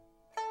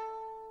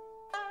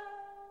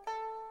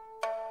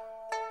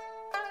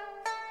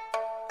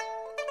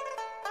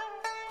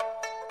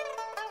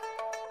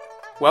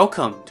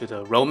Welcome to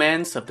the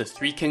Romance of the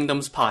Three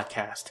Kingdoms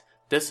podcast.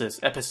 This is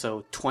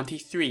episode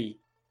 23.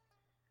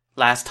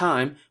 Last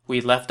time, we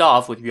left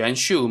off with Yuan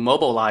Shu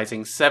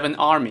mobilizing 7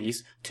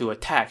 armies to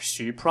attack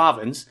Xu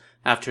province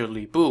after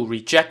Lu Bu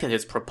rejected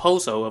his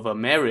proposal of a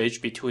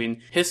marriage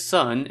between his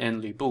son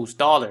and Lu Bu's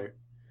daughter.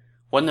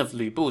 One of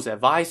Lu Bu's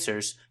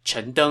advisors,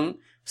 Chen Deng,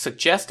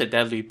 suggested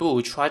that Lu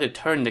Bu try to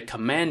turn the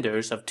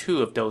commanders of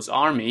 2 of those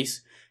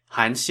armies,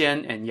 Han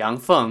Xian and Yang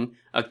Feng,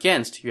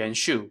 against Yuan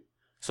Shu.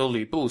 So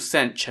Lu Bu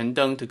sent Chen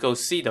Deng to go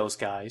see those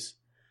guys.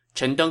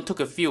 Chen Deng took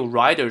a few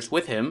riders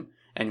with him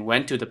and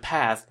went to the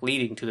path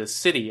leading to the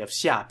city of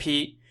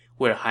Xiapi,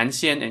 where Han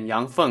Xian and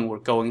Yang Feng were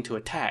going to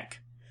attack.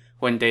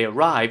 When they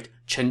arrived,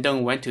 Chen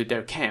Deng went to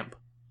their camp.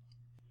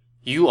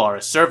 "You are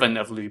a servant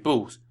of Lu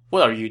Bu's.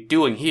 What are you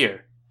doing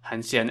here?"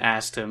 Han Xian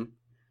asked him.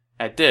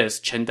 At this,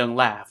 Chen Deng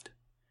laughed.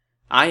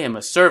 "I am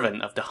a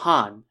servant of the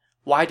Han.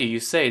 Why do you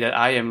say that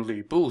I am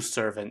Lu Bu's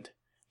servant?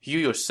 You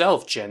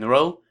yourself,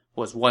 general,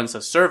 was once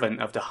a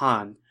servant of the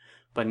Han,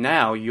 but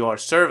now you are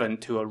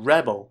servant to a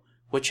rebel,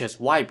 which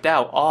has wiped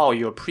out all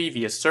your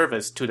previous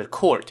service to the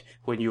court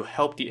when you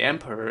helped the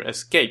emperor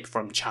escape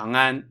from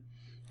Chang'an.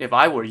 If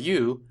I were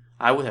you,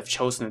 I would have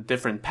chosen a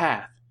different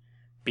path.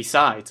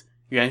 Besides,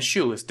 Yuan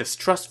Shu is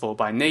distrustful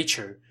by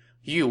nature.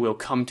 You will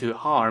come to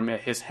harm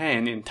at his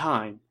hand in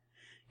time.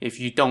 If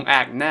you don't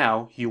act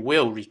now, you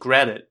will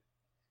regret it."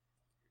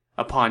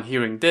 Upon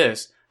hearing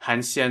this,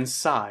 Han Xian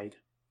sighed.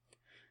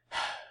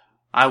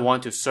 "I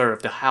want to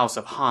serve the house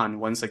of Han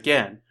once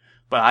again,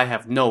 but I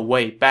have no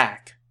way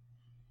back."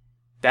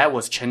 That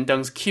was Chen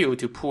Deng's cue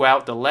to pull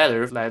out the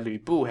letter that Lu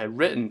Bu had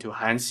written to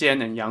Han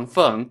Xian and Yang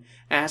Feng,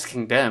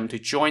 asking them to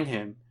join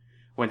him.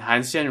 When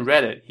Han Xian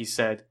read it, he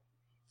said,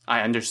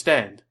 "I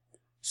understand.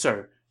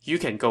 Sir, you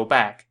can go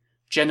back.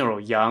 General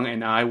Yang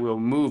and I will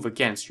move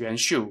against Yuan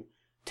Shu.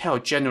 Tell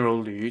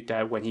General Lu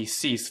that when he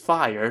sees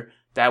fire,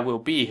 that will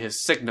be his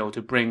signal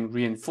to bring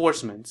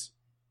reinforcements."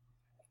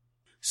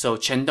 So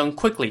Chen Deng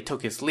quickly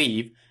took his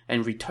leave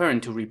and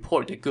returned to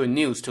report the good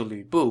news to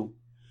Lu Bu.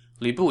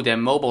 Lu Bu then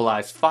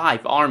mobilized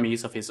 5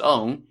 armies of his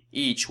own,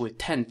 each with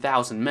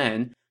 10,000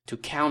 men, to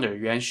counter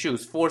Yuan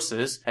Shu's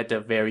forces at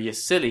the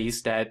various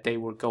cities that they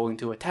were going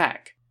to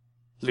attack.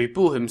 Lu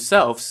Bu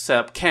himself set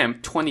up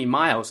camp 20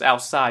 miles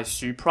outside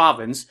Xu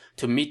province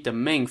to meet the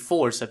main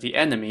force of the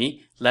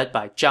enemy, led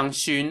by Zhang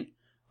Xun.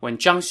 When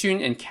Zhang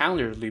Xun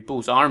encountered Lu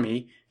Bu's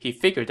army, he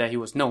figured that he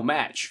was no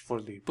match for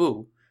Lu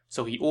Bu,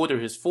 so he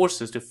ordered his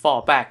forces to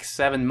fall back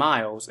 7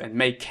 miles and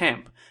make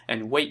camp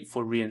and wait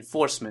for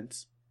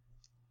reinforcements.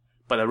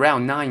 But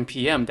around 9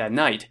 p.m. that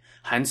night,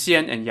 Han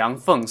Xian and Yang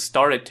Feng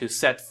started to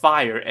set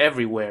fire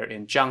everywhere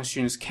in Zhang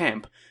Xun's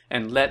camp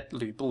and let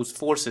Lu Bu's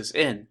forces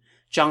in.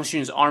 Zhang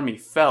Xun's army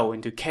fell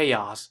into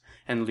chaos,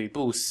 and Lu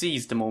Bu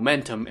seized the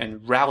momentum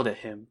and routed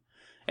him.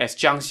 As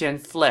Zhang Xian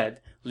fled,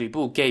 Lu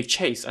Bu gave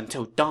chase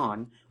until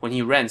dawn, when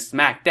he ran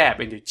smack dab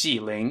into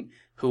Jiling,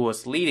 who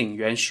was leading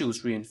Yuan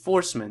Shu's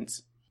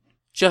reinforcements.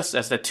 Just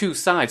as the 2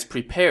 sides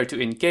prepared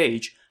to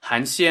engage,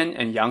 Han Xian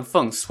and Yang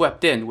Feng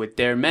swept in with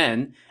their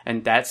men,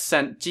 and that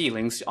sent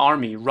Jiling's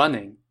army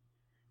running.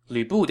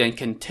 Lu Bu then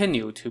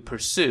continued to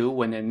pursue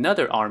when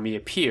another army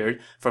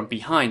appeared from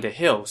behind the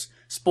hills,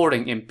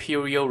 sporting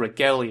imperial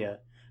regalia.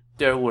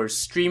 There were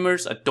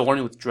streamers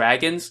adorned with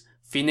dragons,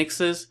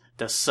 phoenixes,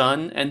 the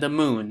sun, and the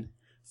moon,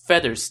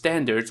 feather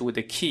standards with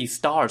the key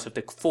stars of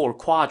the 4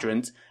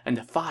 quadrants and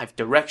the 5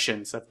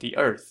 directions of the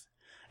earth,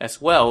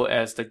 as well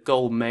as the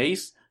gold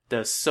mace,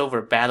 the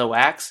silver battle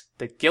axe,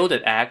 the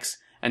gilded axe,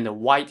 and the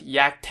white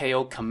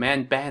yak-tail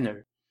command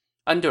banner.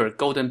 Under a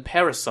golden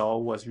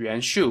parasol was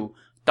Yuan Shu,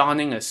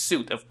 donning a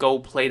suit of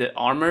gold-plated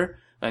armor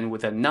and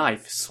with a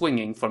knife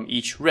swinging from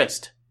each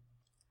wrist.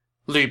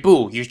 "Lu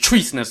Bu, you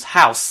treasonous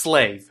house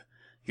slave!"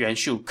 Yuan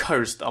Shu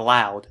cursed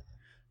aloud.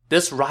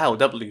 This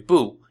riled up Lu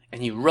Bu,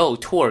 and he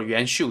rode toward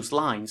Yuan Shu's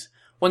lines.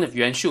 One of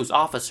Yuan Shu's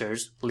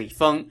officers, Li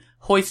Feng,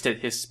 hoisted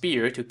his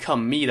spear to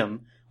come meet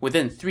him.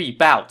 Within 3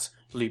 bouts,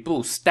 Lu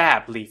Bu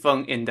stabbed Li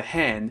Feng in the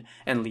hand,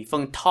 and Li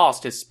Feng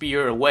tossed his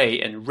spear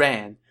away and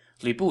ran.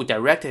 Lu Bu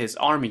directed his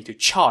army to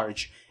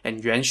charge,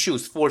 and Yuan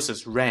Shu's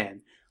forces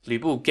ran. Lu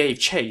Bu gave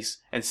chase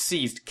and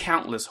seized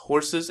countless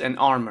horses and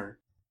armor.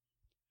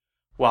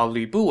 While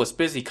Lu Bu was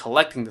busy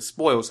collecting the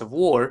spoils of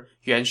war,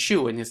 Yuan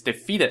Shu and his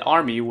defeated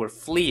army were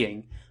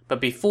fleeing.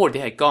 But before they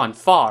had gone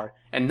far,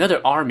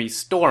 another army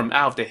stormed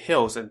out of the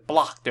hills and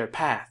blocked their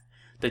path.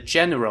 The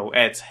general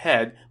at its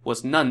head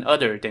was none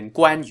other than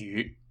Guan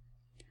Yu.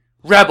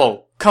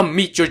 "Rebel, come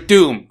meet your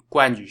doom!"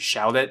 Guan Yu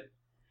shouted.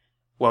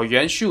 Well,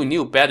 Yuan Shu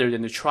knew better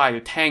than to try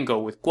to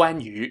tangle with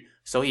Guan Yu,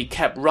 so he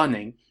kept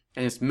running,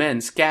 and his men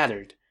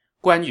scattered.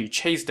 Guan Yu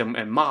chased them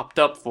and mopped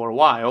up for a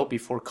while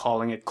before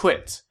calling it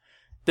quits.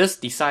 This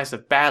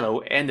decisive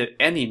battle ended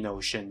any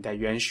notion that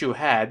Yuan Shu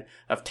had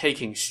of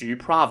taking Xu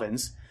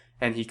province,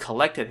 and he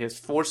collected his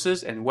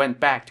forces and went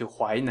back to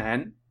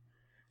Huainan.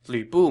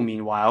 Lu Bu,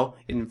 meanwhile,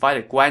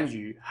 invited Guan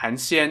Yu, Han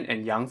Xian,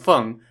 and Yang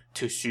Feng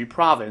to Xu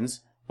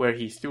province, where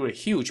he threw a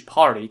huge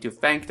party to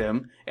thank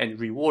them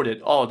and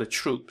rewarded all the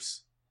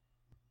troops.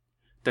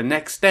 The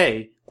next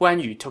day,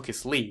 Guan Yu took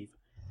his leave.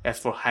 As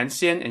for Han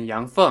Xian and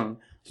Yang Feng,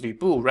 Lu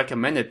Bu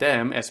recommended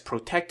them as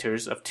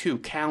protectors of 2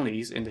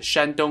 counties in the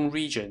Shandong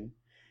region.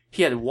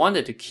 He had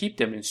wanted to keep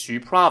them in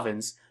Xu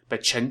province,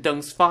 but Chen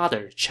Deng's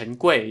father, Chen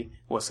Gui,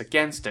 was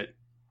against it.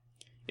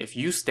 If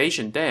you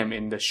station them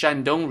in the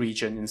Shandong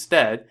region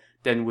instead,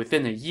 then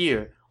within a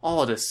year,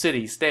 all the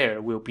cities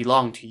there will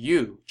belong to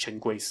you, Chen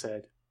Gui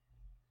said.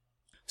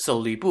 So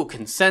Lu Bu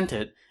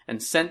consented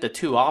and sent the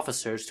 2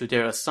 officers to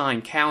their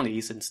assigned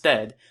counties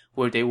instead,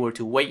 where they were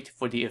to wait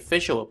for the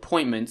official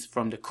appointments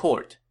from the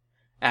court.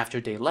 After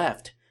they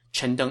left,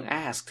 Chen Deng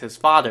asked his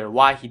father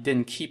why he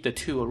didn't keep the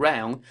 2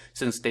 around,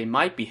 since they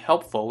might be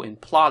helpful in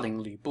plotting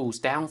Lu Bu's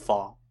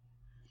downfall.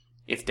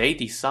 If they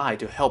decide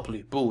to help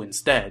Lu Bu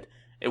instead,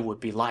 it would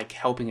be like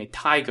helping a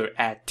tiger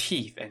add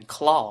teeth and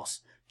claws,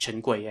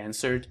 Chen Gui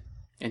answered,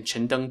 and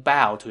Chen Deng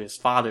bowed to his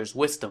father's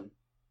wisdom.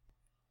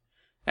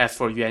 As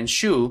for Yuan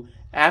Shu,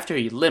 after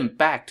he limped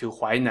back to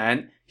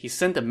Huainan, he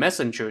sent a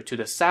messenger to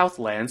the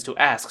Southlands to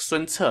ask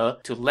Sun Ce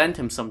to lend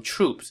him some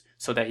troops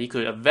so that he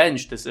could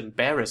avenge this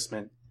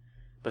embarrassment.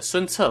 But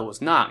Sun Ce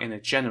was not in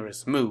a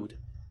generous mood.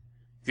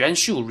 Yuan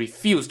Shu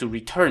refused to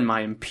return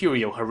my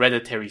imperial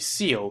hereditary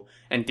seal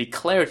and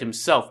declared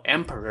himself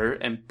emperor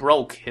and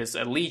broke his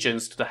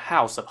allegiance to the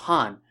house of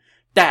Han.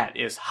 That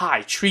is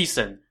high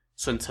treason,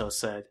 Sun Ce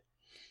said.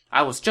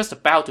 I was just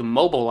about to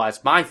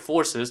mobilize my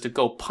forces to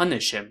go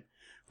punish him.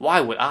 Why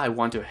would I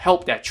want to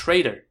help that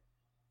traitor?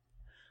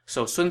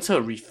 So Sun Ce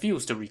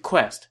refused the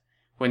request.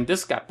 When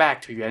this got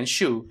back to Yuan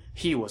Shu,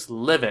 he was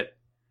livid.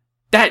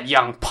 That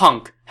young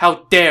punk!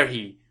 How dare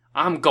he!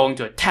 I'm going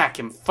to attack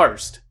him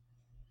first.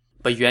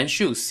 But Yuan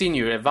Shu's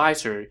senior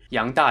advisor,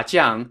 Yang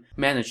Dajiang,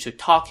 managed to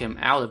talk him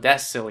out of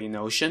that silly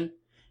notion.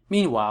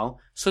 Meanwhile,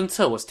 Sun Ce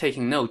was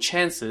taking no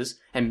chances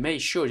and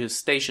made sure to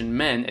station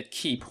men at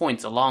key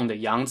points along the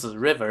Yangtze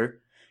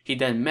River. He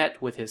then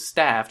met with his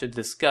staff to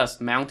discuss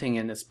mounting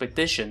an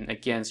expedition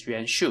against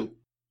Yuan Shu.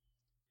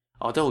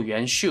 Although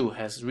Yuan Shu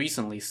has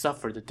recently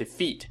suffered a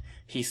defeat,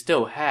 he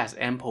still has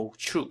ample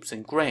troops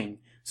and grain,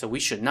 so we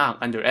should not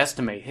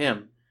underestimate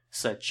him,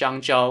 said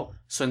Zhang Zhao,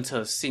 Sun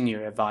Ce's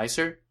senior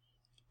advisor.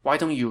 Why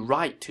don't you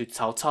write to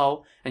Cao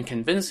Cao and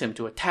convince him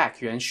to attack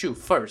Yuan Shu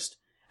first,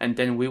 and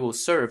then we will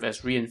serve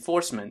as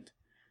reinforcement.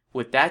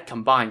 With that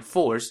combined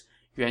force,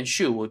 Yuan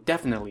Shu will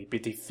definitely be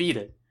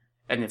defeated,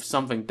 and if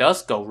something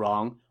does go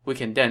wrong, we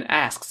can then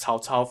ask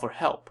Cao Cao for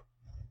help.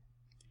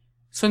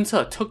 Sun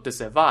Ce took this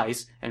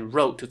advice and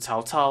wrote to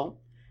Cao Cao.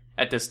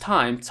 At this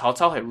time, Cao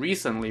Cao had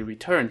recently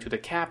returned to the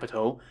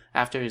capital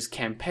after his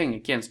campaign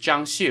against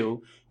Zhang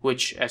Xiu,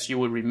 which, as you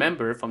will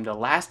remember from the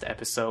last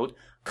episode,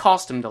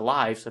 cost him the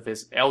lives of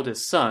his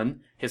eldest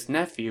son, his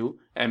nephew,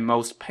 and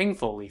most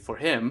painfully for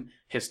him,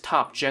 his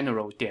top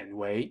general Dian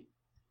Wei.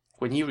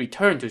 When he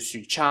returned to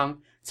Xuchang,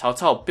 Cao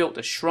Cao built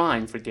a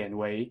shrine for Dian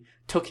Wei,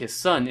 took his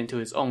son into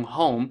his own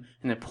home,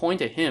 and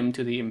appointed him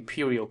to the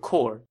imperial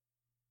court.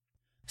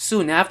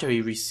 Soon after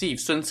he received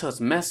Sun Ce's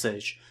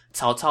message,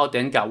 Cao Cao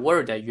then got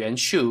word that Yuan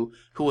Shu,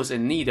 who was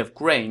in need of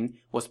grain,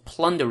 was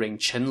plundering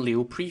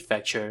Chenliu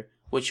Prefecture,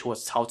 which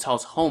was Cao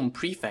Cao's home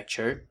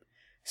prefecture.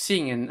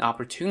 Seeing an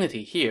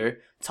opportunity here,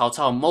 Cao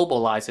Cao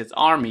mobilized his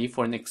army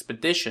for an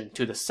expedition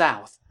to the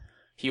south.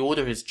 He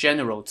ordered his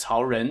general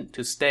Cao Ren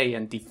to stay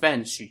and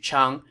defend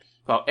Xuchang,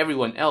 while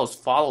everyone else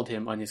followed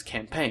him on his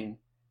campaign.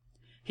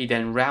 He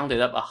then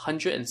rounded up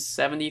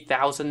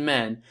 170,000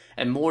 men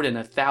and more than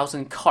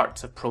 1,000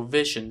 carts of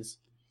provisions.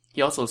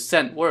 He also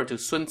sent word to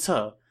Sun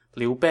Ce,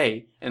 Liu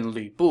Bei, and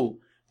Lu Bu,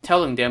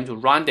 telling them to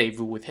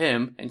rendezvous with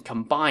him and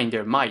combine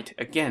their might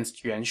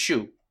against Yuan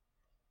Shu.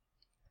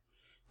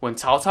 When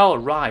Cao Cao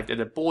arrived at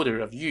the border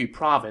of Yu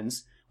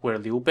province, where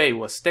Liu Bei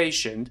was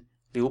stationed,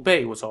 Liu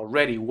Bei was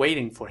already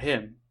waiting for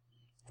him.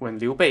 When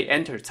Liu Bei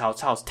entered Cao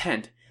Cao's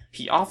tent,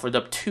 he offered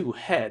up 2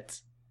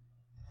 heads.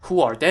 Who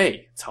are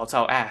they? Cao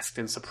Cao asked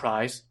in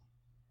surprise.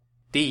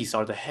 These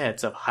are the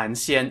heads of Han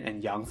Xian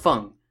and Yang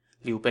Feng,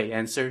 Liu Bei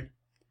answered.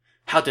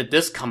 How did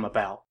this come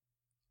about?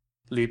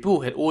 Lu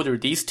Bu had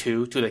ordered these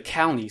 2 to the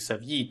counties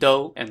of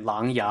Yidou and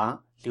Langya,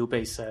 Liu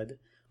Bei said,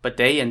 but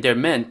they and their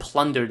men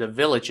plundered the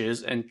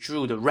villages and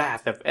drew the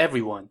wrath of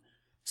everyone.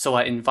 So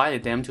I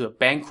invited them to a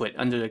banquet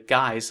under the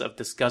guise of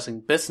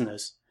discussing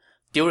business.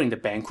 During the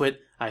banquet,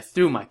 I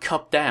threw my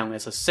cup down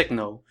as a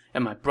signal,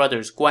 and my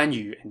brothers Guan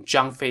Yu and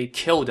Zhang Fei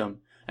killed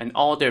them, and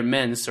all their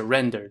men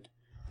surrendered.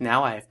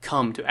 Now I have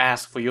come to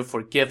ask for your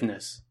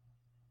forgiveness.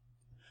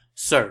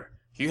 Sir,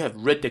 you have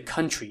rid the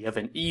country of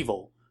an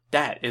evil.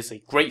 That is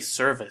a great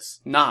service,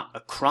 not a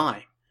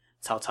crime,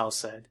 Cao Cao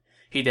said.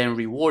 He then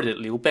rewarded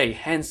Liu Bei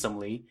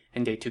handsomely,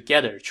 and they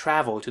together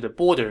traveled to the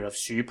border of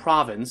Xu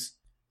province.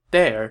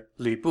 There,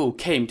 Lu Bu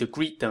came to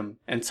greet them,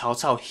 and Cao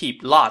Cao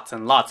heaped lots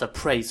and lots of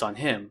praise on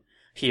him.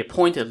 He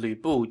appointed Lu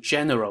Bu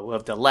general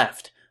of the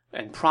left,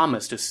 and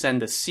promised to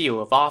send the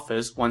seal of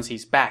office once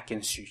he's back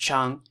in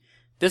Xuchang.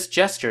 This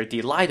gesture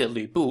delighted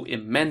Lu Bu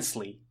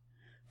immensely.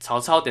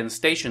 Cao Cao then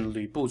stationed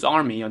Lu Bu's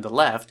army on the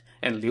left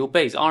and Liu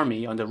Bei's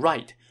army on the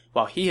right,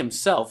 while he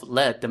himself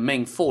led the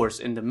main force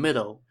in the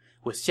middle,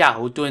 with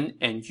Xiahou Dun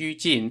and Yu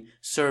Jin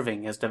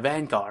serving as the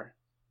vanguard.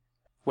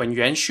 When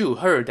Yuan Shu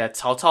heard that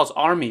Cao Cao's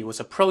army was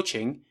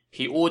approaching,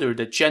 he ordered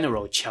the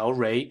general Qiao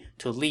Rui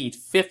to lead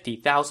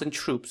 50,000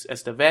 troops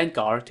as the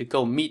vanguard to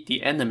go meet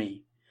the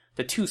enemy.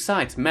 The two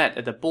sides met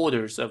at the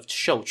borders of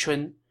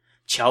Shouchun.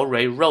 Qiao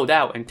Rui rode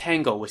out and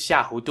tangled with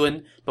Xiahou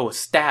Dun, but was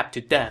stabbed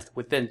to death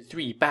within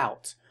 3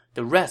 bouts.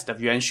 The rest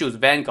of Yuan Shu's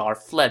vanguard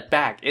fled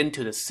back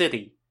into the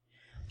city.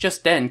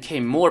 Just then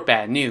came more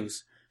bad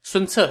news.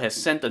 Sun Ce had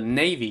sent a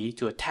navy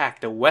to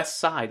attack the west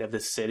side of the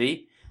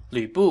city.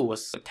 Lu Bu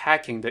was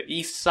attacking the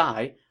east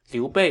side,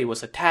 Liu Bei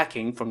was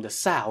attacking from the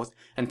south,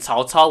 and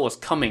Cao Cao was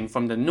coming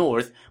from the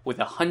north with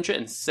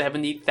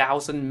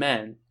 170,000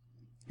 men.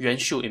 Yuan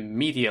Shu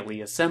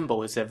immediately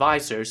assembled his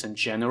advisors and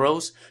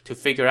generals to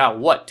figure out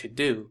what to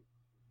do.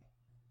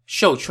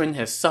 Shouchun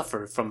has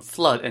suffered from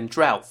flood and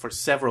drought for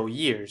several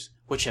years,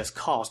 which has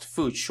caused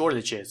food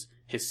shortages,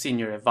 his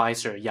senior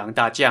advisor Yang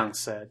Dajiang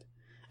said.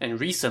 And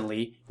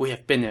recently, we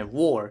have been at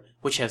war,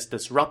 which has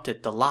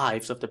disrupted the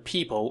lives of the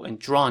people and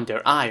drawn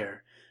their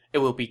ire. It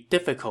will be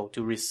difficult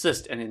to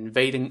resist an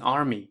invading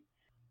army.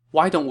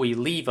 Why don't we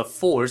leave a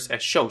force at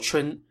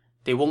Shouchun?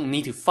 They won't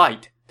need to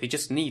fight. They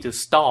just need to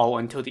stall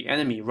until the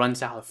enemy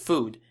runs out of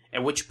food,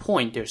 at which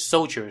point their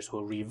soldiers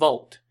will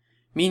revolt.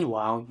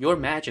 Meanwhile, your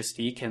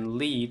majesty can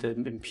lead the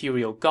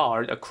imperial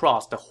guard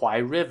across the Huai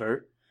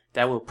River.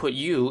 That will put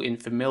you in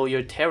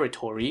familiar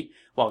territory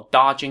while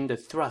dodging the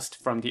thrust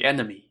from the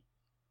enemy.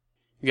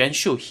 Yuan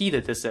Shu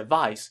heeded this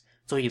advice,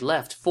 so he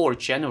left 4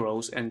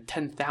 generals and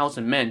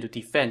 10,000 men to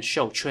defend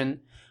Shouchun,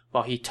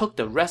 while he took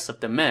the rest of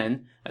the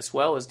men, as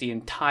well as the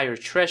entire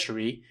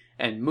treasury,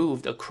 and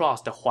moved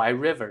across the Huai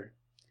River.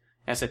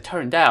 As it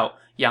turned out,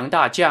 Yang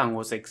Dajiang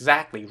was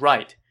exactly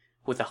right.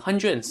 With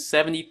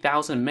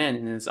 170,000 men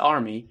in his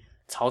army,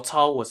 Cao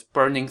Cao was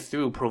burning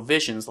through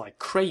provisions like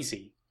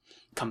crazy.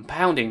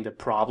 Compounding the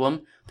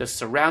problem, the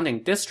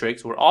surrounding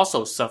districts were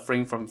also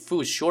suffering from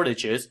food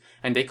shortages,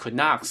 and they could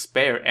not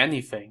spare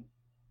anything.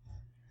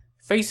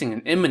 Facing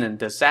an imminent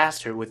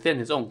disaster within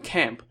his own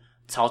camp,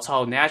 Cao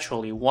Cao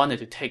naturally wanted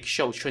to take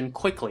Shouchun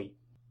quickly.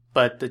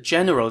 But the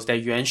generals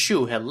that Yuan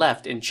Shu had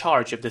left in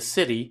charge of the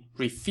city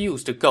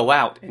refused to go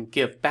out and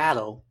give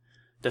battle.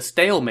 The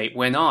stalemate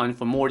went on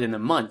for more than a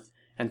month,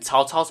 and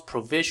Cao Cao's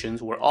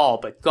provisions were all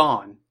but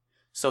gone.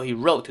 So he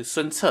wrote to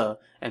Sun Ce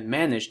and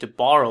managed to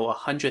borrow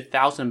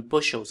 100,000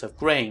 bushels of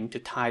grain to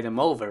tide them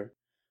over.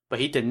 But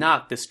he did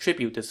not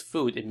distribute this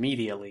food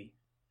immediately.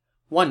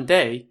 One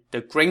day,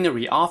 the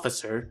granary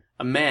officer,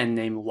 a man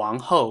named Wang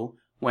Ho,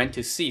 went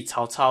to see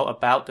Cao Cao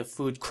about the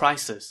food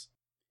crisis.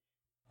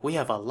 "We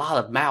have a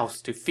lot of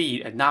mouths to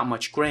feed and not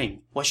much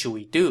grain. What should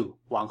we do?"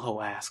 Wang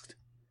Ho asked.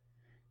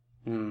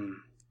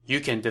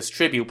 You can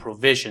distribute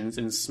provisions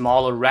in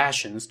smaller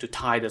rations to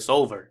tide us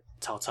over,"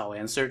 Cao Cao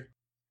answered.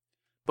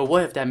 "But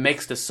what if that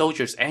makes the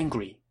soldiers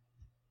angry?"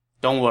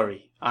 "Don't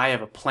worry, I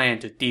have a plan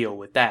to deal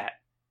with that."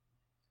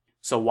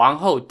 So Wang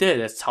Ho did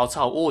as Cao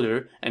Cao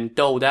ordered and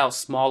doled out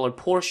smaller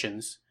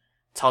portions.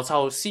 Cao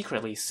Cao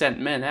secretly sent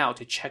men out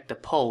to check the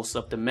pulse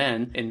of the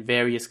men in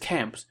various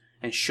camps,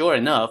 and sure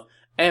enough,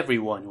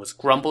 everyone was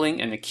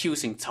grumbling and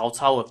accusing Cao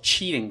Cao of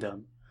cheating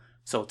them.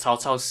 So Cao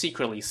Cao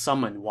secretly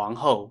summoned Wang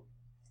Ho.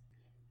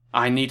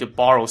 "I need to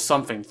borrow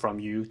something from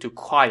you to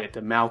quiet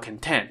the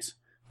malcontents.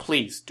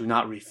 Please do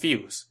not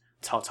refuse,"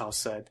 Cao Cao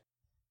said.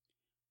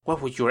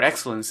 "What would your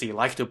excellency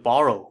like to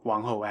borrow?"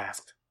 Wang Ho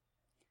asked.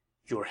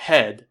 "Your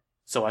head,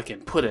 so I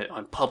can put it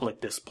on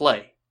public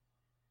display."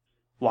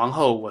 Wang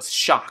Ho was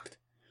shocked.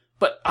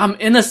 "But I'm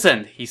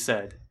innocent," he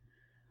said.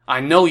 "I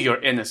know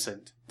you're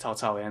innocent," Cao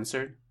Cao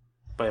answered.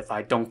 "But if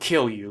I don't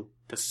kill you,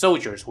 the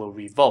soldiers will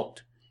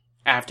revolt.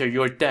 After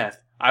your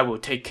death, I will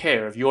take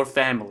care of your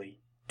family.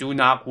 Do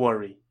not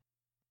worry."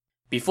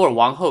 Before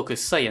Wang Ho could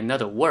say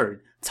another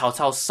word, Cao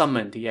Cao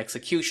summoned the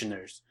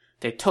executioners.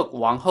 They took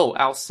Wang Ho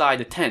outside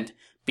the tent,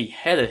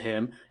 beheaded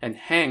him, and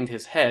hanged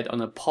his head on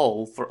a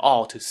pole for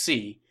all to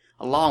see,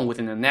 along with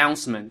an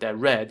announcement that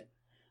read,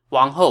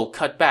 "Wang Ho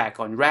cut back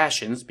on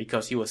rations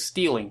because he was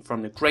stealing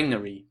from the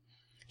granary.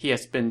 He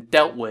has been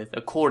dealt with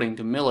according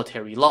to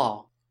military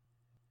law."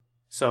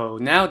 So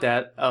now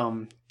that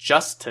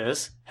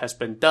justice has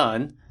been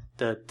done,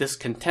 the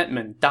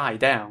discontentment died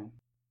down.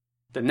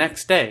 The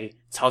next day,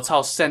 Cao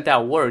Cao sent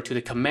out word to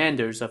the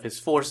commanders of his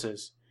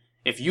forces.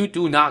 "If you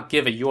do not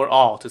give it your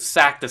all to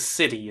sack the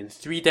city in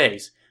 3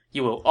 days,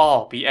 you will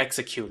all be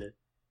executed."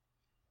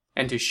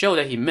 And to show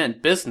that he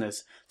meant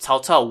business,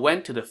 Cao Cao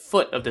went to the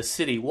foot of the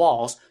city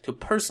walls to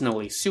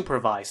personally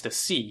supervise the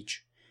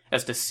siege.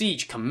 As the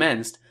siege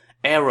commenced,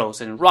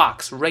 arrows and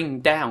rocks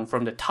rained down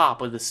from the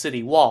top of the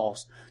city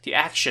walls. The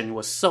action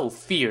was so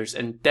fierce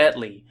and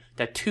deadly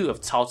that 2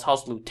 of Cao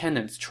Cao's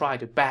lieutenants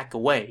tried to back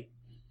away.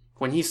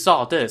 When he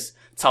saw this,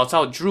 Cao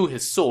Cao drew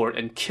his sword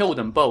and killed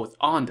them both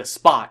on the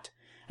spot,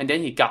 and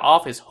then he got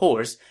off his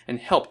horse and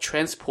helped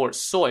transport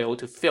soil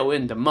to fill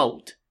in the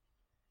moat.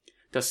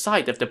 The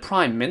sight of the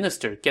prime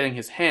minister getting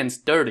his hands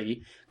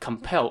dirty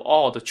compelled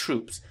all the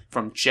troops,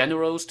 from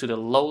generals to the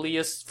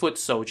lowliest foot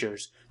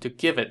soldiers, to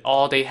give it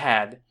all they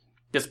had.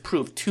 This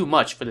proved too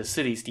much for the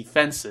city's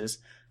defenses.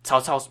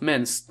 Cao Cao's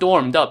men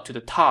stormed up to the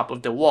top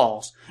of the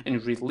walls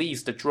and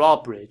released the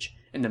drawbridge,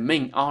 and the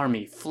main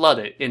army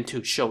flooded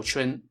into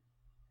Shouchun.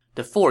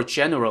 The 4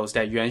 generals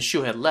that Yuan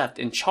Shu had left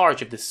in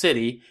charge of the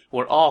city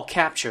were all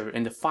captured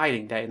in the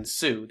fighting that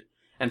ensued,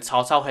 and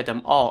Cao Cao had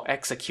them all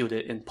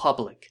executed in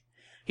public.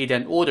 He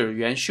then ordered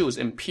Yuan Shu's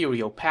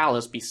imperial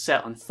palace be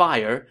set on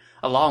fire,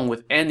 along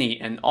with any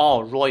and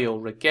all royal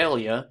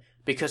regalia,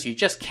 because you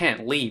just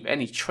can't leave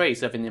any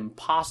trace of an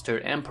impostor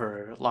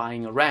emperor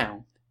lying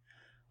around.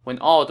 When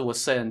all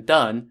was said and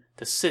done,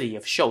 the city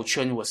of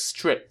Shouchun was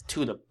stripped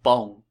to the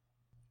bone.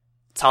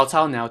 Cao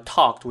Cao now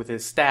talked with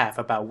his staff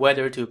about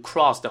whether to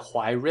cross the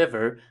Huai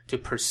River to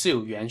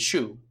pursue Yuan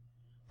Shu.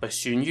 But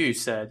Xun Yu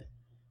said,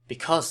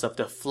 "Because of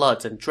the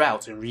floods and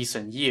droughts in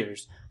recent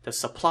years, the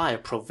supply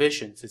of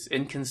provisions is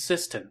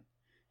inconsistent.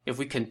 If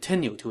we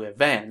continue to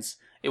advance,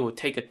 it will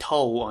take a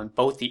toll on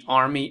both the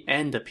army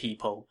and the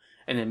people,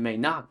 and it may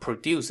not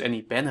produce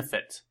any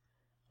benefit.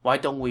 Why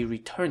don't we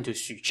return to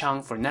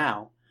Xuchang for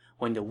now?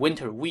 When the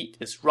winter wheat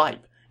is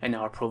ripe and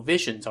our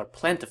provisions are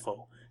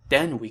plentiful,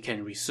 then we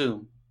can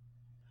resume."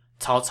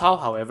 Cao Cao,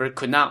 however,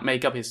 could not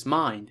make up his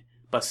mind,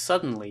 but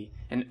suddenly,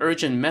 an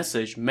urgent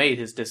message made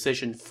his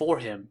decision for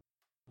him.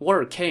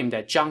 Word came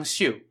that Zhang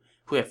Xiu,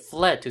 who had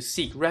fled to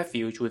seek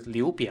refuge with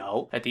Liu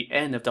Biao at the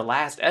end of the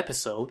last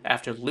episode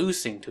after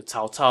losing to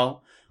Cao Cao,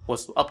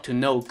 was up to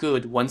no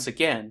good once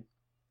again.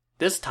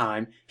 This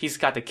time, he's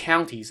got the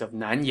counties of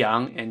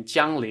Nanyang and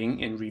Jiangling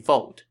in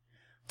revolt.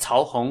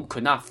 Cao Hong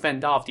could not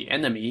fend off the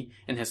enemy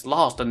and has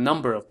lost a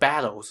number of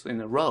battles in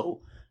a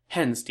row,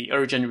 hence the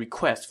urgent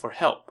request for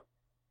help.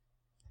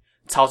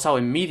 Cao Cao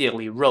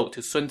immediately wrote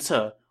to Sun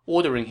Ce,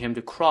 ordering him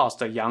to cross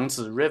the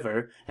Yangtze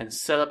River and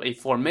set up a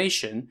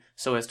formation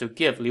so as to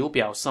give Liu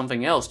Biao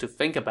something else to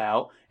think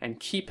about and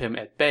keep him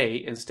at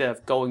bay instead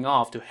of going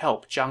off to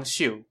help Zhang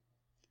Xiu.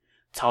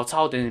 Cao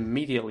Cao then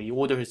immediately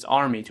ordered his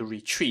army to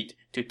retreat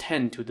to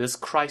tend to this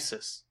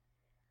crisis.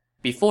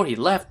 Before he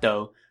left,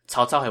 though,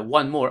 Cao Cao had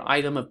one more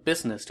item of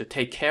business to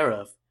take care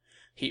of.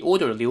 He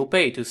ordered Liu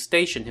Bei to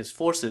station his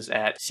forces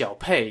at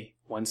Xiaopei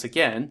once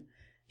again.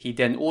 He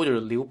then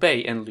ordered Liu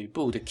Bei and Lu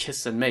Bu to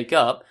kiss and make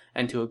up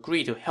and to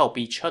agree to help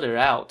each other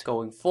out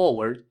going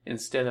forward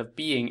instead of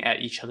being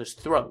at each other's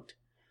throat.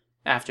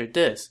 After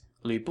this,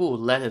 Lu Bu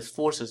led his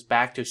forces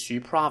back to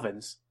Xu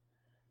province.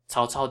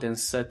 Cao Cao then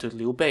said to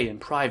Liu Bei in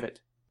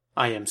private,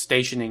 "I am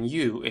stationing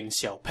you in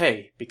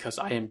Xiaopei because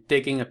I am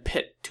digging a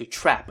pit to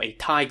trap a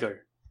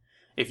tiger.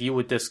 If you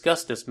would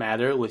discuss this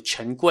matter with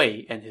Chen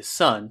Gui and his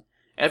son,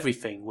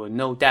 everything will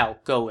no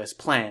doubt go as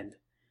planned,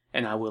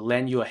 and I will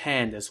lend you a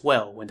hand as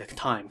well when the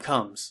time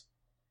comes."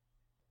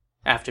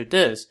 After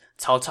this,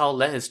 Cao Cao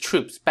led his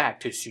troops back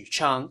to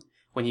Xuchang.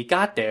 When he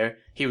got there,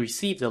 he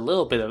received a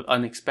little bit of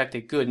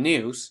unexpected good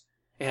news.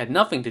 It had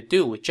nothing to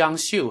do with Zhang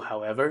Xiu,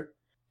 however.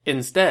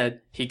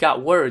 Instead, he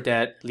got word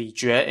that Li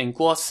Jue and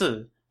Guo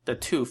Si, the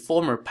 2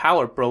 former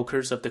power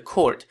brokers of the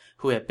court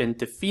who had been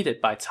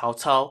defeated by Cao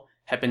Cao,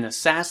 had been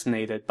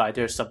assassinated by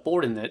their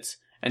subordinates,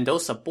 and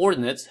those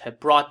subordinates had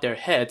brought their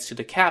heads to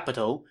the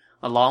capital,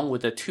 along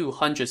with the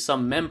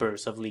 200-some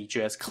members of Li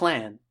Jue's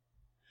clan.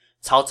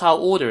 Cao Cao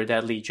ordered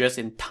that Li Jue's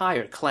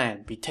entire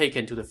clan be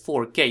taken to the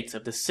 4 gates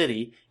of the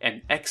city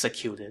and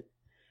executed,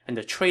 and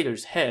the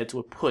traitors' heads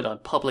were put on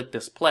public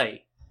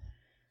display.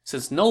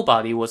 Since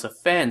nobody was a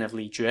fan of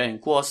Li Jue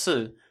and Guo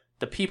Si,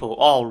 the people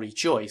all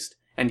rejoiced,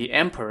 and the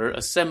emperor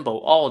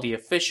assembled all the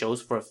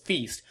officials for a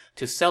feast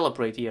to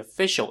celebrate the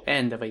official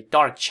end of a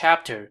dark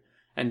chapter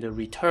and the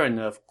return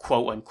of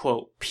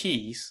quote-unquote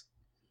peace.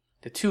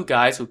 The 2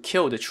 guys who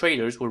killed the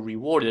traitors were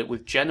rewarded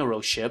with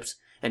generalships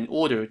and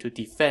ordered to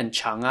defend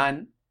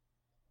Chang'an.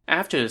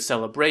 After the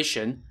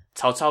celebration,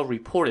 Cao Cao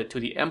reported to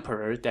the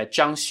emperor that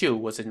Zhang Xiu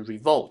was in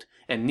revolt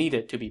and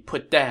needed to be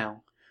put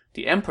down.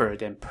 The emperor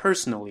then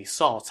personally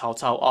saw Cao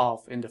Cao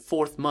off in the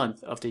 4th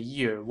month of the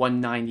year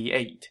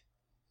 198.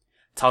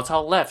 Cao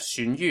Cao left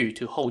Xun Yu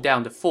to hold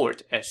down the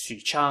fort at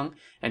Xuchang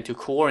and to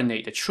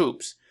coordinate the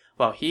troops,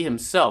 while he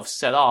himself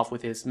set off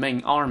with his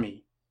main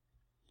army.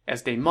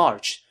 As they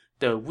marched,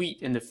 the wheat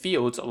in the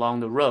fields along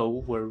the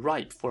road were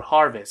ripe for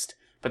harvest,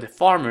 but the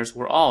farmers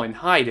were all in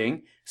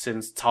hiding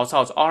since Cao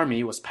Cao's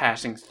army was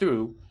passing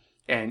through,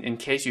 and in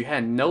case you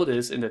hadn't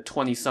noticed in the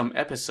 20-some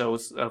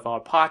episodes of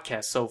our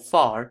podcast so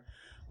far,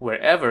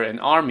 wherever an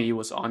army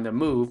was on the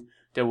move,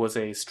 there was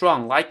a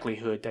strong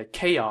likelihood that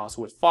chaos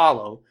would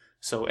follow,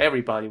 so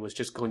everybody was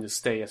just going to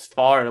stay as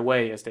far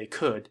away as they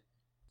could.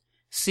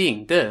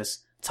 Seeing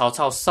this, Cao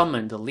Cao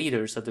summoned the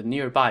leaders of the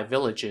nearby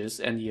villages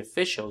and the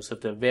officials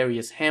of the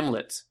various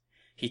hamlets.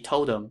 He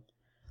told them,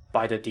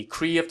 "By the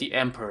decree of the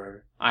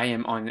emperor, I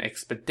am on an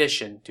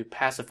expedition to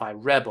pacify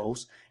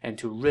rebels and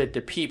to rid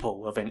the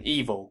people of an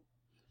evil.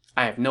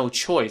 I have no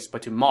choice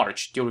but to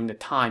march during the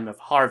time of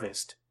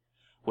harvest.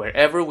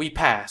 Wherever we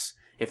pass,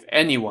 if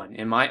anyone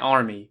in my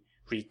army,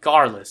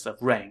 regardless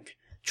of rank,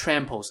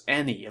 tramples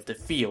any of the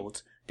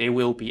fields, they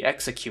will be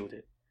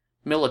executed.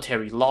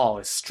 Military law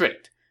is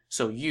strict,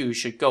 so you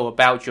should go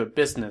about your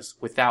business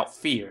without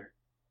fear."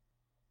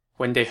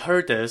 When they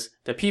heard this,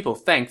 the people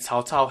thanked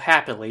Cao Cao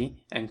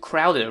happily and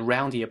crowded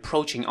around the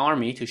approaching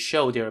army to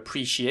show their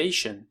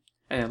appreciation.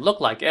 And it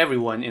looked like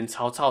everyone in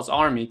Cao Cao's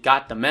army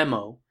got the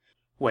memo.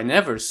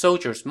 Whenever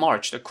soldiers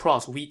marched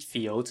across wheat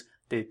fields,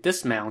 they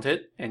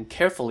dismounted and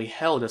carefully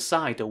held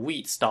aside the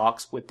wheat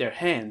stalks with their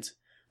hands.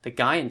 The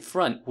guy in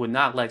front would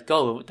not let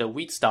go of the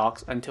wheat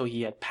stalks until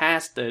he had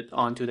passed it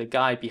on to the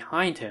guy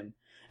behind him,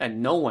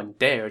 and no one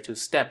dared to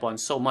step on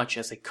so much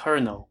as a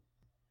kernel.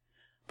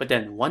 But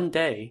then one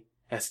day,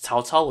 as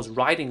Cao Cao was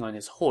riding on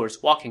his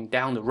horse walking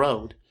down the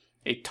road,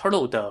 a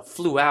turtle dove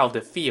flew out of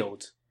the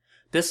fields.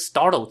 This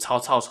startled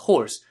Cao Cao's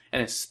horse,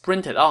 and it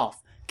sprinted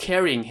off,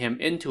 carrying him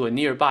into a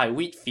nearby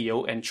wheat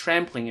field and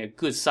trampling a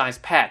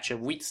good-sized patch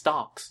of wheat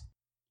stalks.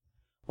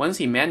 Once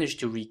he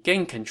managed to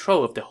regain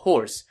control of the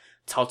horse,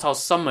 Cao Cao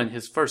summoned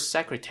his first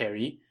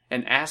secretary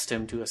and asked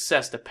him to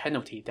assess the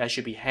penalty that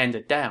should be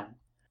handed down.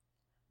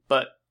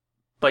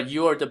 But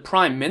you're the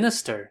prime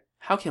minister.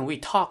 How can we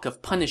talk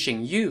of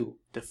punishing you?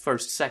 The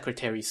first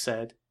secretary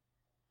said.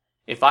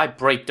 If I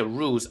break the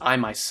rules I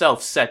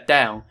myself set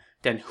down,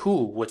 then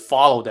who would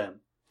follow them?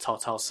 Cao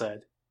Cao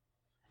said.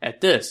 At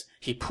this,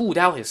 he pulled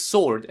out his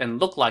sword and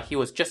looked like he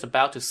was just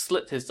about to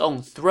slit his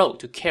own throat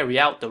to carry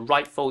out the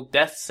rightful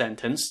death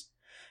sentence.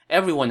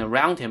 Everyone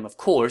around him, of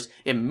course,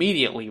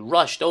 immediately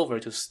rushed over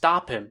to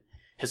stop him.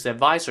 His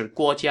advisor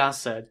Guo Jia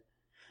said,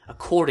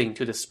 According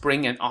to the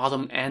spring and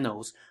autumn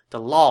annals, the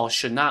law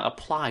should not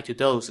apply to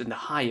those in the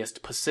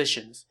highest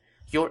positions.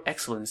 Your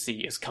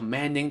Excellency is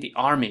commanding the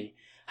army.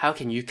 How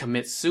can you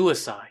commit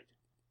suicide?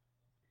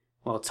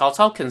 Well, Cao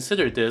Cao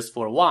considered this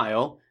for a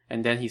while,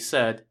 and then he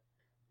said,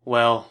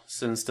 Well,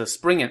 since the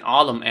spring and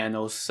autumn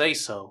annals say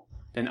so,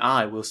 then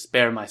I will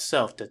spare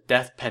myself the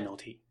death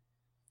penalty.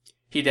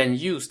 He then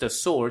used the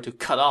sword to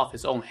cut off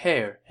his own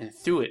hair and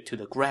threw it to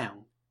the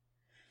ground.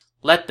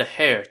 Let the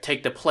hair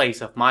take the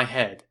place of my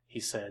head, he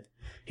said.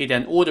 He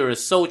then ordered a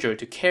soldier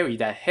to carry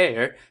that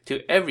hair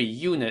to every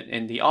unit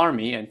in the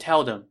army and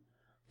tell them,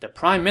 The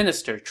prime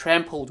minister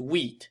trampled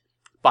wheat.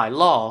 By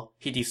law,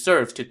 he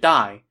deserves to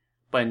die,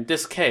 but in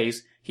this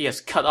case, he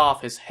has cut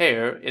off his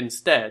hair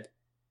instead.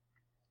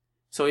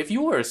 So if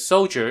you were a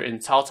soldier in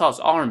Cao Cao's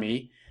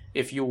army,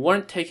 if you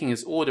weren't taking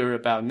his order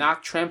about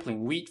not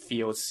trampling wheat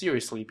fields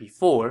seriously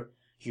before,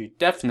 you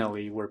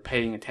definitely were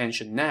paying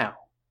attention now.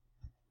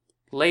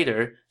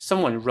 Later,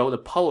 someone wrote a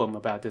poem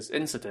about this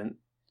incident.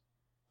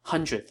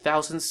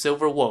 100,000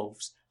 silver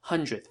wolves,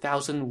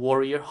 100,000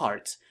 warrior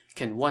hearts,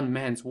 can one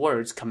man's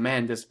words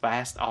command this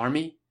vast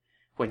army?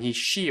 When he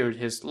sheared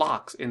his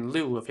locks in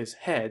lieu of his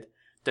head,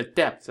 the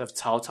depths of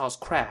Cao Cao's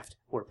craft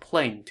were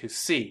plain to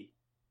see.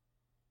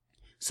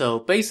 So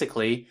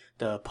basically,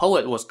 the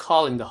poet was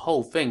calling the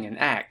whole thing an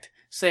act,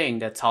 saying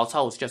that Cao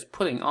Cao was just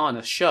putting on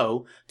a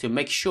show to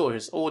make sure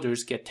his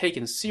orders get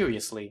taken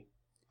seriously.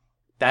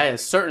 That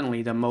is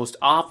certainly the most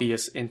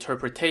obvious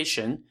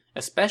interpretation,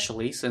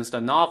 especially since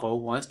the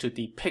novel wants to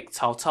depict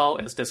Cao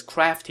Cao as this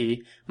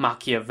crafty,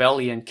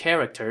 Machiavellian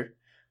character.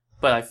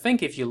 But I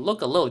think if you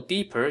look a little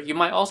deeper, you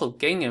might also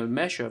gain a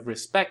measure of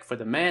respect for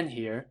the man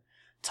here.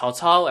 Cao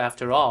Cao,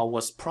 after all,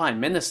 was prime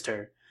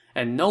minister,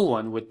 and no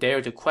one would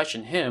dare to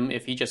question him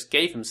if he just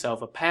gave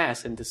himself a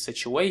pass in this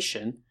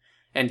situation.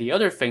 And the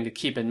other thing to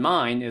keep in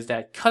mind is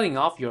that cutting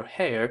off your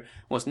hair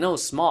was no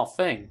small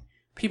thing.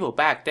 People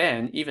back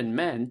then, even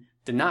men,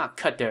 did not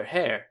cut their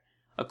hair.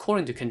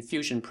 According to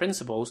Confucian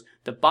principles,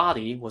 the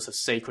body was a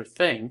sacred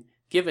thing,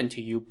 given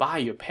to you by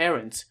your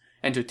parents,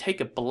 and to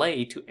take a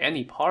blade to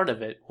any part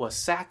of it was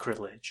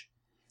sacrilege.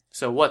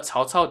 So what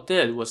Cao Cao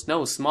did was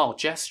no small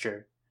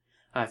gesture.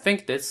 I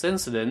think this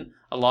incident,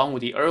 along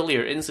with the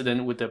earlier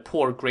incident with the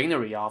poor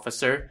granary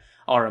officer,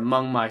 are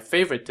among my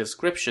favorite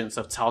descriptions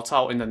of Cao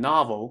Cao in the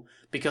novel,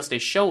 because they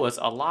show us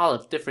a lot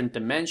of different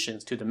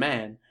dimensions to the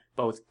man,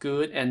 both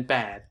good and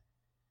bad.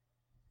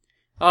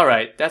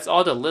 Alright, that's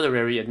all the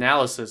literary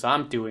analysis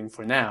I'm doing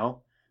for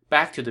now.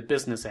 Back to the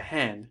business at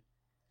hand.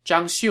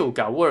 Zhang Xiu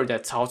got word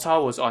that Cao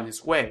Cao was on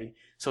his way,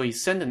 so he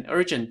sent an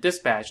urgent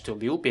dispatch to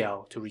Liu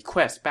Biao to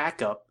request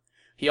backup.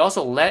 He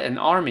also led an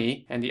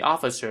army and the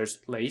officers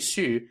Lei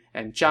Xu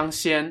and Zhang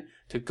Xian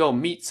to go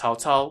meet Cao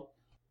Cao.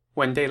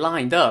 When they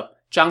lined up,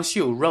 Zhang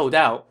Xiu rode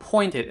out,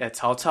 pointed at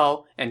Cao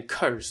Cao, and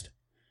cursed.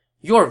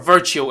 Your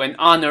virtue and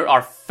honor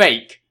are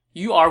fake.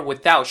 You are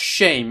without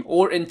shame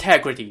or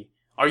integrity.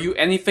 Are you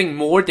anything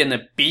more than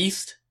a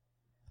beast?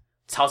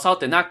 Cao Cao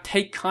did not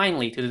take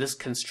kindly to this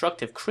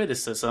constructive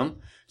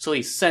criticism, so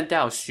he sent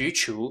out Xu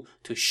Chu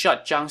to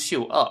shut Zhang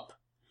Xiu up.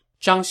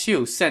 Zhang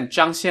Xiu sent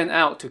Zhang Xian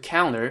out to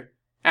counter.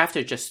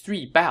 After just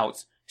 3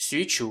 bouts,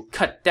 Xu Chu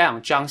cut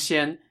down Zhang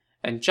Xian,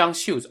 and Zhang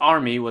Xiu's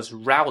army was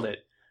routed.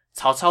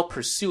 Cao Cao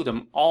pursued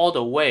them all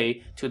the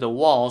way to the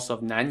walls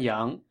of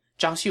Nanyang.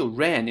 Zhang Xiu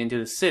ran into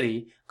the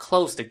city,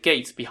 closed the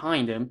gates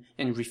behind him,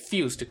 and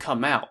refused to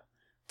come out.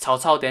 Cao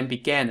Cao then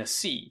began a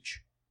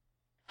siege.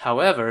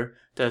 However,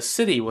 the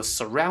city was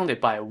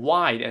surrounded by a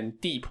wide and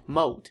deep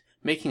moat,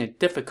 making it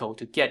difficult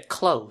to get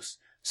close,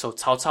 so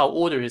Cao Cao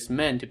ordered his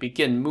men to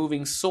begin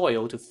moving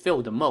soil to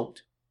fill the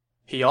moat.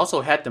 He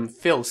also had them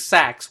fill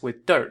sacks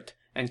with dirt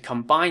and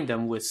combined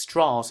them with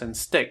straws and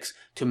sticks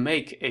to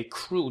make a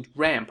crude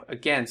ramp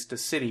against the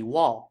city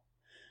wall.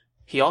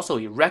 He also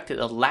erected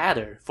a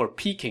ladder for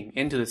peeking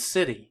into the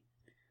city.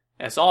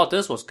 As all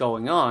this was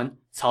going on,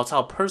 Cao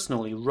Cao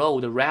personally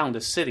rode around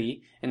the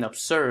city and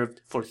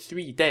observed for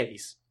 3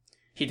 days.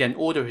 He then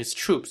ordered his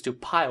troops to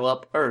pile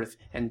up earth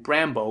and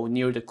bramble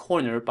near the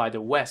corner by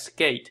the west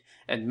gate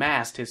and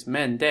massed his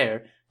men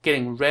there,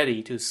 getting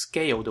ready to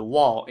scale the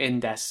wall in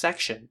that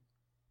section.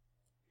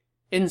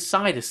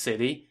 Inside the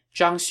city,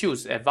 Zhang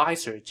Xiu's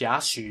advisor Jia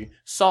Xu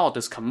saw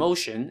this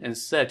commotion and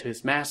said to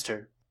his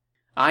master,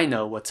 "I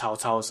know what Cao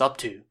Cao is up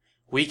to.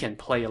 We can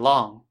play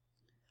along."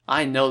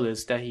 I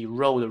noticed that he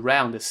rode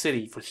around the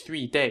city for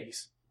 3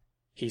 days.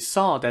 He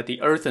saw that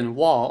the earthen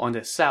wall on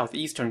the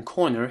southeastern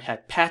corner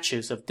had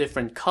patches of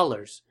different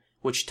colors,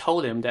 which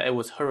told him that it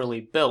was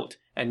hurriedly built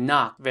and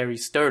not very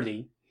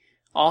sturdy.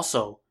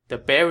 Also, the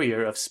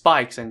barrier of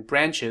spikes and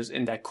branches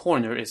in that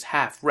corner is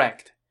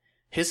half-wrecked.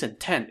 His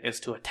intent is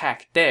to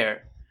attack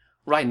there.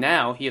 Right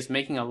now, he is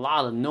making a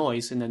lot of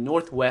noise in the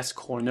northwest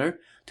corner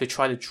to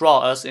try to draw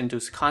us into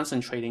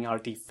concentrating our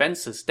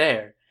defenses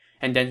there,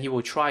 and then he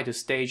will try to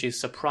stage a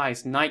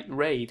surprise night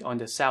raid on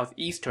the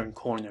southeastern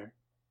corner.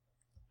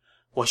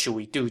 "What should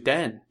we do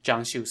then?"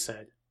 Zhang Xiu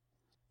said.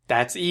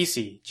 "That's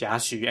easy," Jia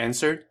Xu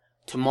answered.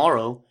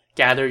 "Tomorrow,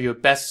 gather your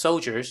best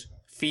soldiers,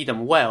 feed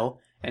them well,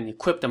 and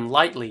equip them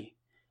lightly.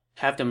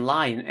 Have them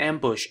lie in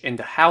ambush in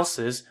the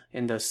houses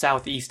in the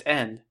southeast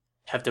end.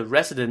 Have the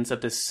residents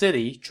of the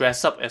city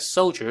dress up as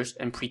soldiers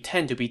and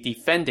pretend to be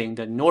defending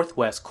the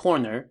northwest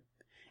corner.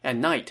 At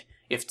night,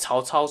 if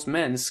Cao Cao's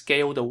men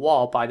scale the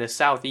wall by the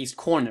southeast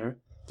corner,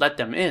 let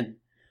them in.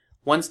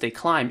 Once they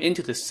climb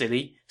into the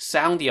city,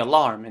 sound the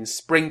alarm and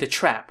spring the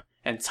trap,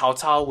 and Cao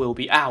Cao will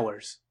be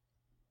ours."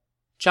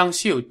 Zhang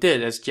Xiu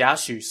did as Jia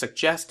Xu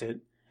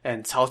suggested,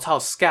 and Cao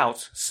Cao's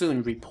scouts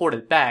soon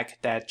reported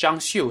back that Zhang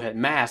Xiu had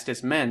massed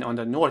his men on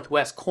the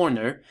northwest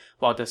corner,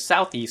 while the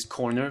southeast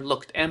corner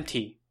looked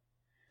empty.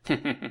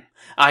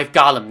 "I've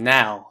got him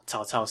now,"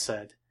 Cao Cao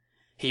said.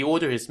 He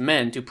ordered his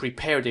men to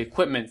prepare the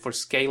equipment for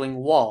scaling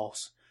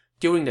walls.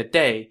 During the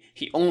day,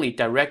 he only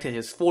directed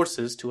his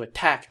forces to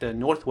attack the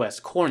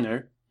northwest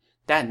corner.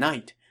 That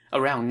night,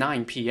 around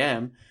 9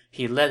 p.m.,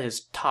 he led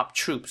his top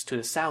troops to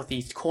the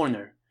southeast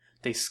corner.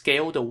 They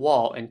scaled the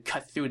wall and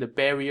cut through the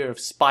barrier of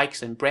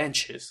spikes and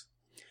branches.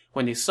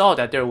 When they saw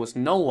that there was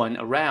no one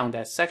around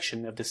that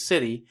section of the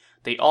city,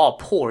 they all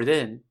poured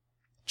in.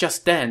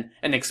 Just then,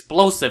 an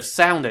explosive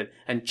sounded,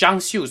 and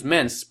Zhang Xiu's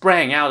men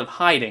sprang out of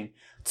hiding.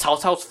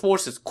 Cao Cao's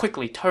forces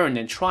quickly turned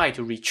and tried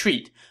to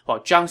retreat, while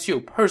Zhang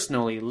Xiu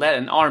personally led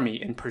an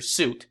army in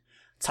pursuit.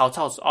 Cao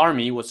Cao's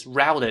army was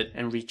routed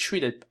and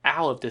retreated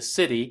out of the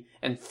city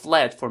and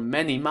fled for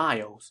many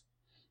miles.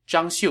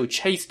 Zhang Xiu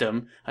chased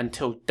them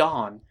until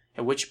dawn,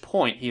 at which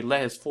point he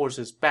led his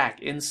forces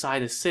back inside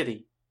the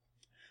city.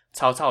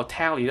 Cao Cao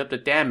tallied up the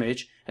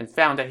damage and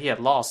found that he had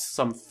lost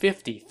some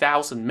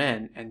 50,000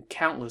 men and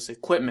countless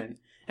equipment,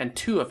 and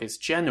 2 of his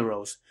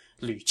generals,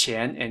 Lü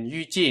Qian and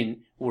Yu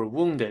Jin, were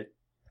wounded.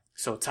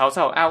 So Cao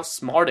Cao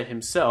outsmarted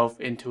himself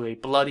into a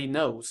bloody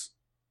nose.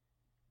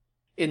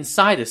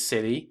 Inside the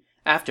city,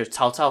 after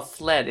Cao Cao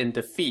fled in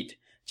defeat,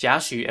 Jia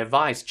Xu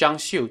advised Zhang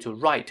Xiu to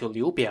write to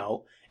Liu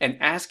Biao and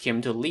ask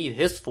him to lead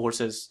his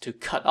forces to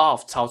cut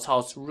off Cao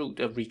Cao's route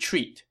of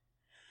retreat.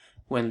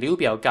 When Liu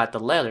Biao got the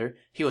letter,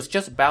 he was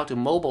just about to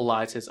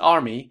mobilize his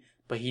army,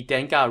 but he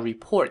then got a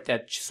report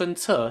that Sun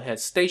Ce had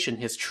stationed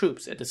his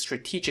troops at the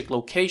strategic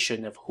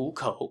location of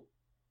Hukou.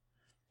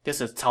 "This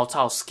is Cao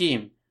Cao's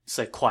scheme,"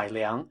 said Kuai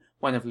Liang,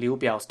 one of Liu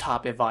Biao's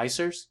top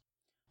advisors.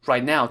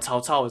 "Right now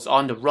Cao Cao is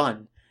on the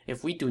run.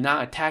 If we do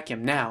not attack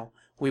him now,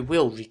 we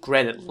will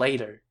regret it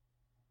later."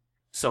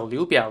 So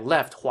Liu Biao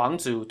left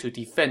Huangzu to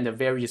defend the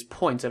various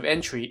points of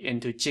entry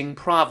into Jing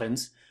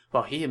province,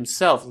 while he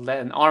himself led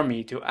an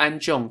army to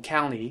Anzhong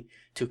County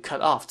to cut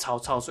off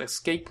Cao Cao's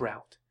escape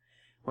route.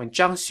 When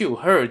Zhang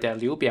Xiu heard that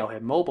Liu Biao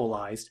had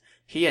mobilized,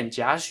 he and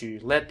Jia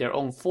Xu led their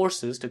own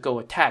forces to go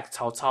attack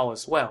Cao Cao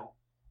as well.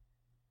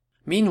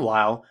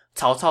 Meanwhile,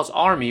 Cao Cao's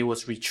army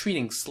was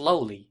retreating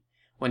slowly.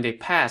 When they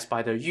passed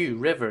by the Yu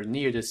River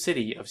near the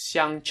city of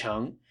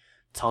Xiangcheng,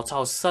 Cao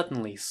Cao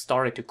suddenly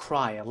started to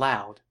cry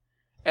aloud.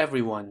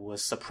 Everyone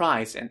was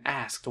surprised and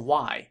asked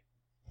why.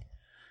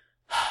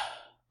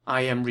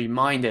 "I am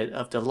reminded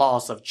of the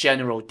loss of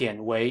General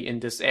Dian Wei in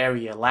this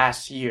area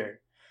last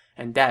year,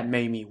 and that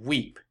made me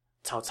weep,"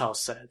 Cao Cao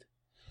said.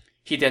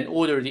 He then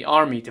ordered the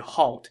army to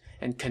halt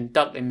and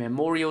conduct a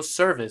memorial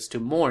service to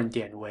mourn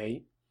Dian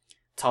Wei.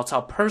 Cao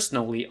Cao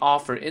personally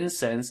offered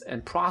incense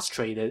and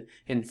prostrated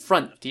in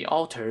front of the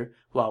altar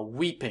while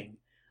weeping,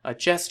 a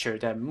gesture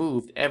that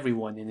moved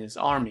everyone in his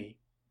army.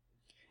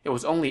 It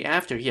was only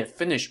after he had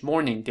finished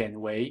mourning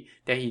Dian Wei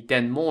that he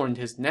then mourned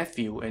his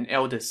nephew and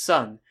eldest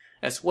son,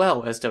 as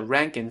well as the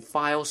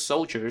rank-and-file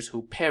soldiers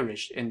who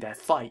perished in that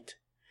fight.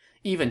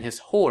 Even his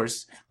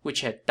horse, which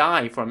had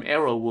died from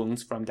arrow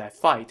wounds from that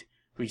fight,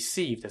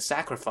 received a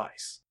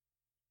sacrifice.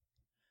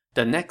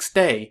 The next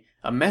day,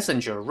 a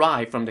messenger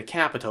arrived from the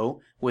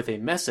capital with a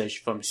message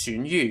from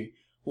Xun Yu,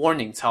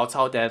 warning Cao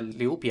Cao that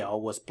Liu Biao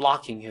was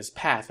blocking his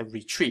path of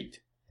retreat.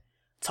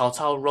 Cao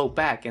Cao wrote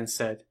back and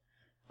said,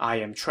 "I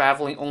am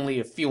traveling only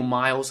a few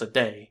miles a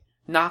day,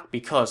 not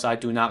because I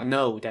do not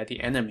know that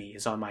the enemy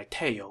is on my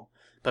tail,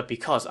 but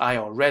because I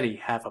already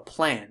have a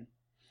plan.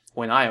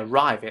 When I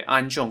arrive at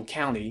Anzhong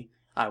County,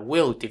 I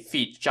will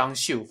defeat Zhang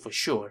Xiu for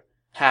sure.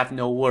 Have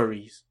no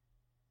worries."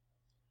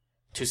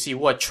 To see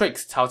what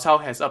tricks Cao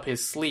Cao has up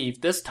his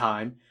sleeve this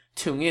time,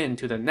 tune in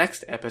to the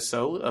next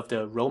episode of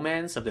the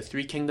Romance of the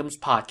Three Kingdoms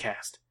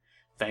podcast.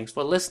 Thanks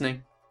for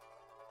listening.